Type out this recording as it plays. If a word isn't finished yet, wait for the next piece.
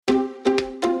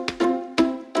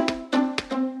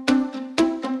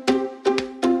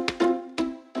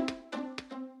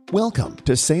Welcome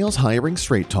to Sales Hiring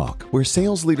Straight Talk, where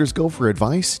sales leaders go for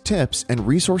advice, tips, and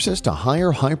resources to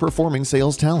hire high-performing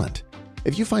sales talent.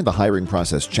 If you find the hiring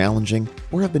process challenging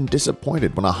or have been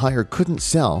disappointed when a hire couldn't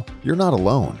sell, you're not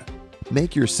alone.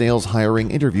 Make your sales hiring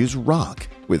interviews rock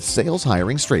with Sales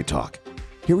Hiring Straight Talk.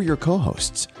 Here are your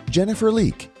co-hosts, Jennifer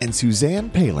Leake and Suzanne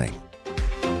Paling.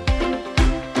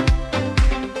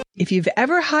 If you've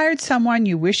ever hired someone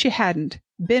you wish you hadn't,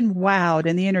 been wowed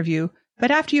in the interview, but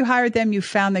after you hired them, you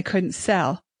found they couldn't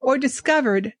sell, or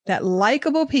discovered that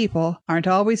likable people aren't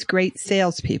always great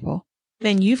salespeople,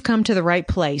 then you've come to the right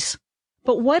place.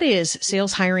 But what is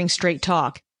Sales Hiring Straight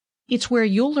Talk? It's where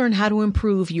you'll learn how to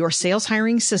improve your sales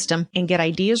hiring system and get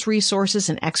ideas, resources,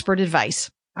 and expert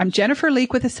advice. I'm Jennifer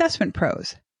Leake with Assessment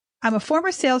Pros. I'm a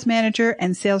former sales manager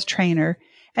and sales trainer,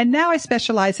 and now I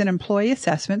specialize in employee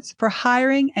assessments for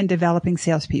hiring and developing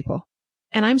salespeople.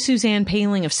 And I'm Suzanne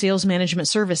Paling of Sales Management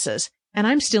Services, and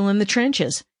I'm still in the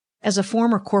trenches. As a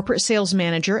former corporate sales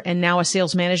manager and now a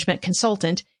sales management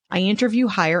consultant, I interview,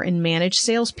 hire, and manage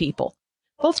salespeople.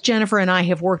 Both Jennifer and I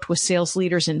have worked with sales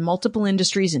leaders in multiple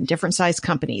industries and different size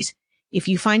companies. If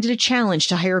you find it a challenge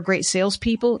to hire great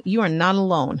salespeople, you are not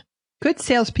alone. Good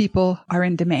salespeople are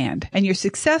in demand, and your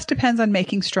success depends on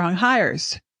making strong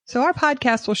hires. So our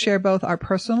podcast will share both our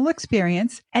personal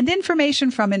experience and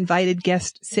information from invited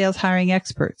guest sales hiring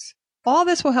experts. All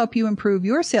this will help you improve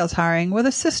your sales hiring with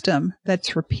a system that's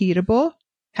repeatable,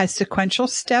 has sequential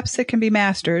steps that can be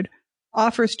mastered,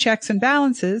 offers checks and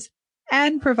balances,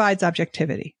 and provides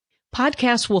objectivity.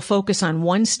 Podcasts will focus on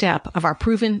one step of our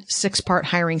proven 6-part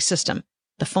hiring system: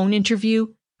 the phone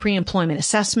interview, pre-employment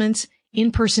assessments,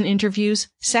 in-person interviews,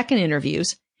 second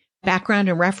interviews, background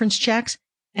and reference checks,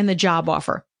 and the job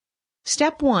offer.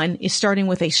 Step 1 is starting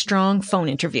with a strong phone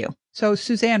interview. So,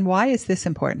 Suzanne, why is this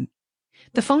important?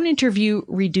 The phone interview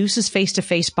reduces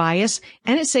face-to-face bias,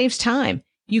 and it saves time.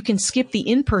 You can skip the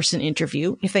in-person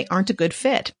interview if they aren't a good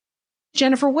fit.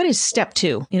 Jennifer, what is step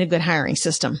 2 in a good hiring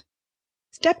system?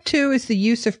 Step 2 is the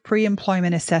use of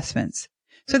pre-employment assessments.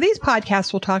 So these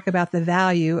podcasts will talk about the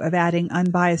value of adding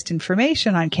unbiased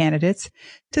information on candidates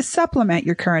to supplement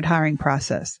your current hiring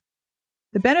process.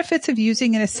 The benefits of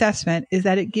using an assessment is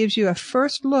that it gives you a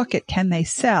first look at can they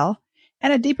sell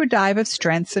and a deeper dive of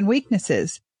strengths and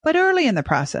weaknesses, but early in the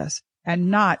process and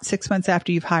not 6 months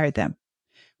after you've hired them.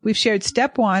 We've shared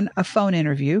step 1, a phone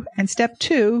interview, and step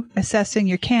 2, assessing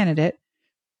your candidate.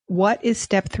 What is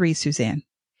step 3, Suzanne?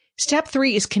 Step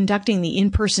 3 is conducting the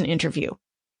in-person interview.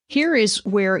 Here is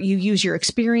where you use your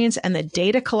experience and the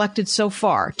data collected so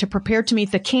far to prepare to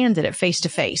meet the candidate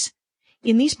face-to-face.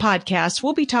 In these podcasts,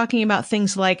 we'll be talking about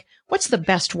things like what's the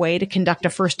best way to conduct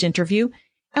a first interview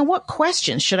and what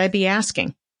questions should I be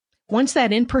asking. Once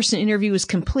that in-person interview is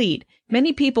complete,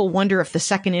 many people wonder if the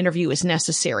second interview is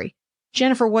necessary.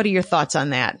 Jennifer, what are your thoughts on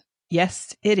that?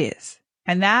 Yes, it is.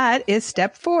 And that is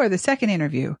step 4, the second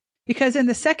interview. Because in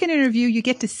the second interview, you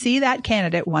get to see that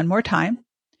candidate one more time.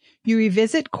 You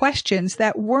revisit questions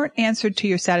that weren't answered to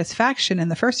your satisfaction in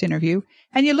the first interview,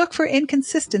 and you look for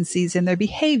inconsistencies in their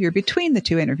behavior between the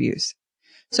two interviews.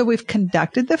 So we've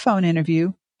conducted the phone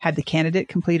interview, had the candidate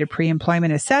complete a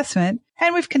pre-employment assessment,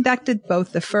 and we've conducted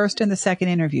both the first and the second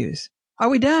interviews. Are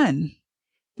we done?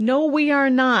 No, we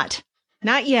are not.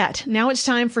 Not yet. Now it's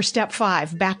time for step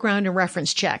 5, background and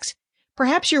reference checks.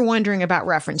 Perhaps you're wondering about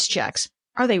reference checks.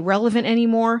 Are they relevant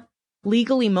anymore?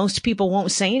 Legally, most people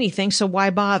won't say anything, so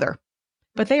why bother?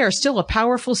 But they are still a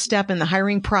powerful step in the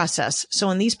hiring process. So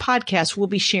in these podcasts, we'll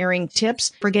be sharing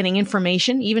tips for getting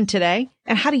information, even today,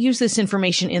 and how to use this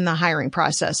information in the hiring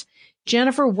process.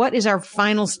 Jennifer, what is our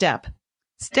final step?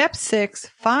 Step 6,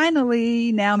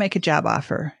 finally, now make a job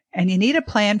offer. And you need a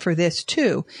plan for this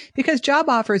too, because job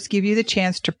offers give you the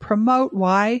chance to promote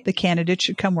why the candidate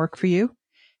should come work for you,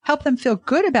 help them feel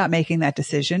good about making that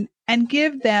decision, and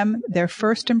give them their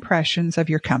first impressions of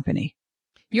your company.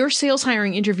 Your sales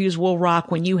hiring interviews will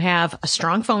rock when you have a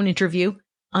strong phone interview,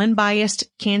 unbiased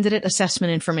candidate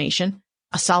assessment information,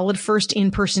 a solid first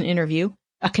in-person interview,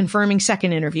 a confirming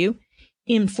second interview,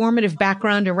 informative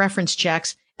background and reference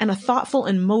checks, and a thoughtful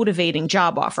and motivating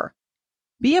job offer.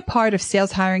 Be a part of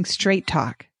Sales Hiring Straight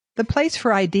Talk, the place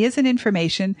for ideas and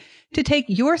information to take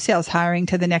your sales hiring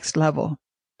to the next level.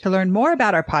 To learn more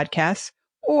about our podcasts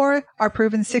or our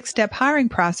proven 6-step hiring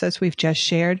process we've just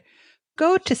shared,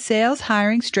 go to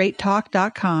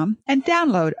saleshiringstraighttalk.com and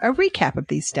download a recap of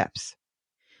these steps.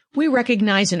 We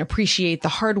recognize and appreciate the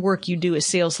hard work you do as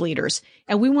sales leaders,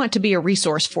 and we want to be a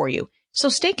resource for you. So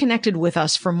stay connected with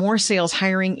us for more sales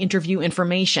hiring interview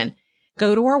information.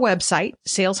 Go to our website,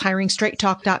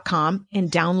 saleshiringstraighttalk.com,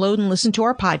 and download and listen to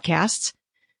our podcasts.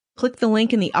 Click the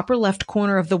link in the upper left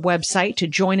corner of the website to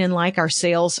join and like our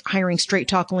Sales Hiring Straight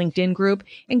Talk LinkedIn group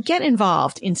and get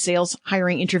involved in sales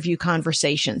hiring interview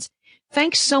conversations.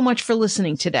 Thanks so much for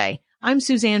listening today. I'm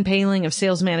Suzanne Paling of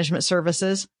Sales Management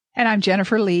Services. And I'm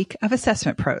Jennifer Leake of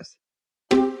Assessment Pros.